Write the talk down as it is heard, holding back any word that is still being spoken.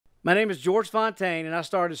My name is George Fontaine, and I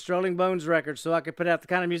started Strolling Bones Records so I could put out the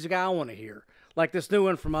kind of music I want to hear, like this new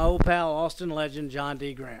one from my old pal, Austin legend Jon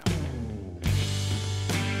Dee.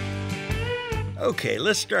 Okay,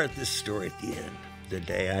 let's start this story at the end, the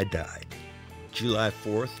day I died, July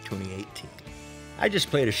 4th, 2018. I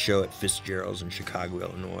just played a show at Fitzgerald's in Chicago,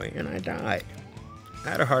 Illinois, and I died. I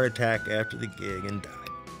had a heart attack after the gig and died.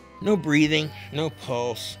 No breathing, no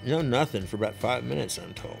pulse, no nothing for about 5 minutes,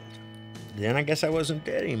 I'm told. Then I guess I wasn't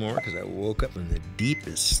dead anymore because I woke up in the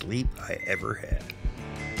deepest sleep I ever had.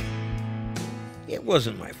 It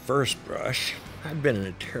wasn't my first brush. I'd been in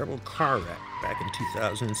a terrible car wreck back in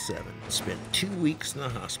 2007 and spent 2 weeks in the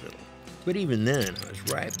hospital. But even then, I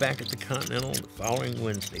was right back at the Continental the following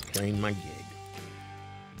Wednesday playing my gig.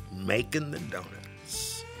 Making the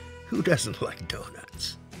donuts. Who doesn't like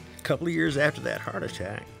donuts? A couple of years after that heart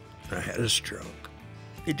attack, I had a stroke.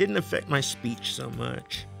 It didn't affect my speech so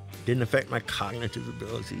much. Didn't affect my cognitive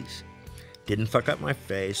abilities. Didn't fuck up my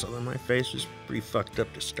face, although my face was pretty fucked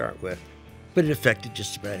up to start with. But it affected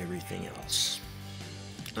just about everything else.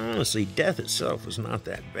 Honestly, death itself was not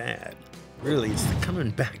that bad. Really, it's the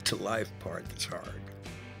coming back to life part that's hard.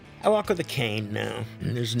 I walk with a cane now,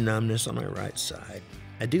 and there's numbness on my right side.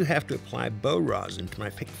 I do have to apply bow rosin to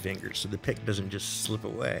my pick fingers so the pick doesn't just slip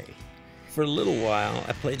away. For a little while,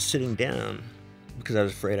 I played sitting down because I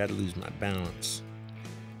was afraid I'd lose my balance.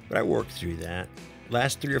 But I worked through that.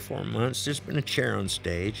 Last 3 or 4 months, there's been a chair on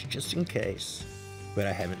stage, just in case, but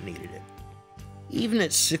I haven't needed it. Even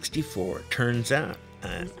at 64, it turns out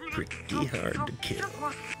I'm pretty hard to kill.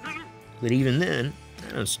 But even then,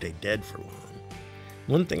 I don't stay dead for long.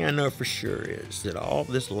 One thing I know for sure is that all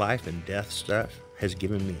this life and death stuff has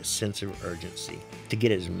given me a sense of urgency to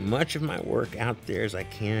get as much of my work out there as I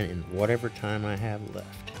can in whatever time I have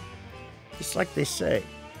left. It's like they say,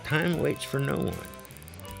 time waits for no one.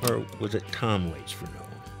 Or was it Tom waits for no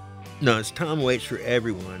one? No, it's Tom waits for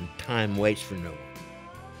everyone, time waits for no one.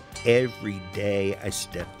 Every day I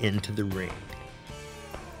step into the ring.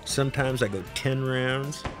 Sometimes I go 10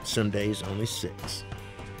 rounds, some days only 6.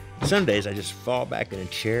 Some days I just fall back in a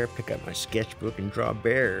chair, pick up my sketchbook, and draw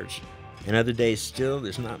bears. And other days still,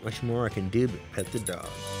 there's not much more I can do but pet the dog.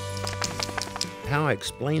 How I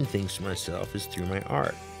explain things to myself is through my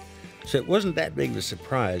art. So it wasn't that big of a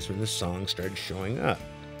surprise when the song started showing up.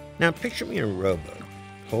 Now picture me in a rowboat,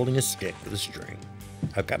 holding a stick with a string.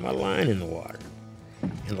 I've got my line in the water.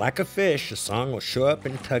 And like a fish, the song will show up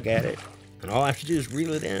and tug at it, and all I have to do is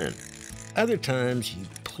reel it in. Other times, you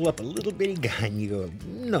pull up a little bitty guy and you go,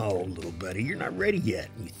 "No, little buddy, you're not ready yet,"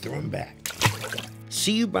 and you throw him back.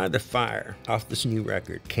 See You by the Fire off this new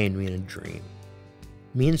record came to me in a dream.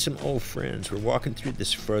 Me and some old friends were walking through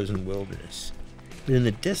this frozen wilderness. But in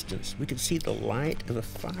the distance, we could see the light of a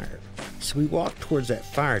fire. So we walked towards that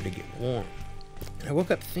fire to get warm. And I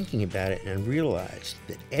woke up thinking about it and I realized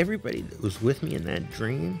that everybody that was with me in that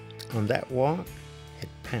dream, on that walk, had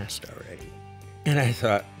passed already. And I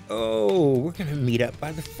thought, oh, we're going to meet up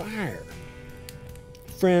by the fire.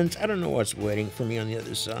 Friends, I don't know what's waiting for me on the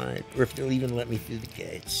other side, or if they'll even let me through the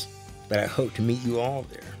gates. But I hope to meet you all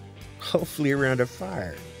there. Hopefully around a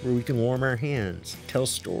fire, where we can warm our hands, tell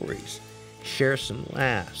stories, share some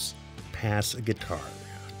laughs, pass a guitar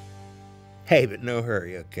around. Hey, but no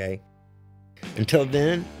hurry, okay? Until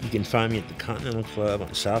then, you can find me at the Continental Club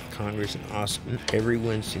on South Congress in Austin every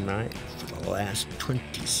Wednesday night for the last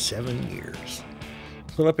 27 years.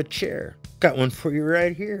 Pull up a chair. Got one for you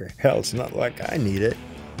right here. Hell, it's not like I need it.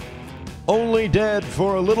 Only Dead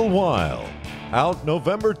for a Little While. Out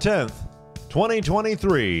November 10th,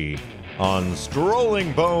 2023 on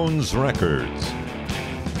Strolling Bones Records.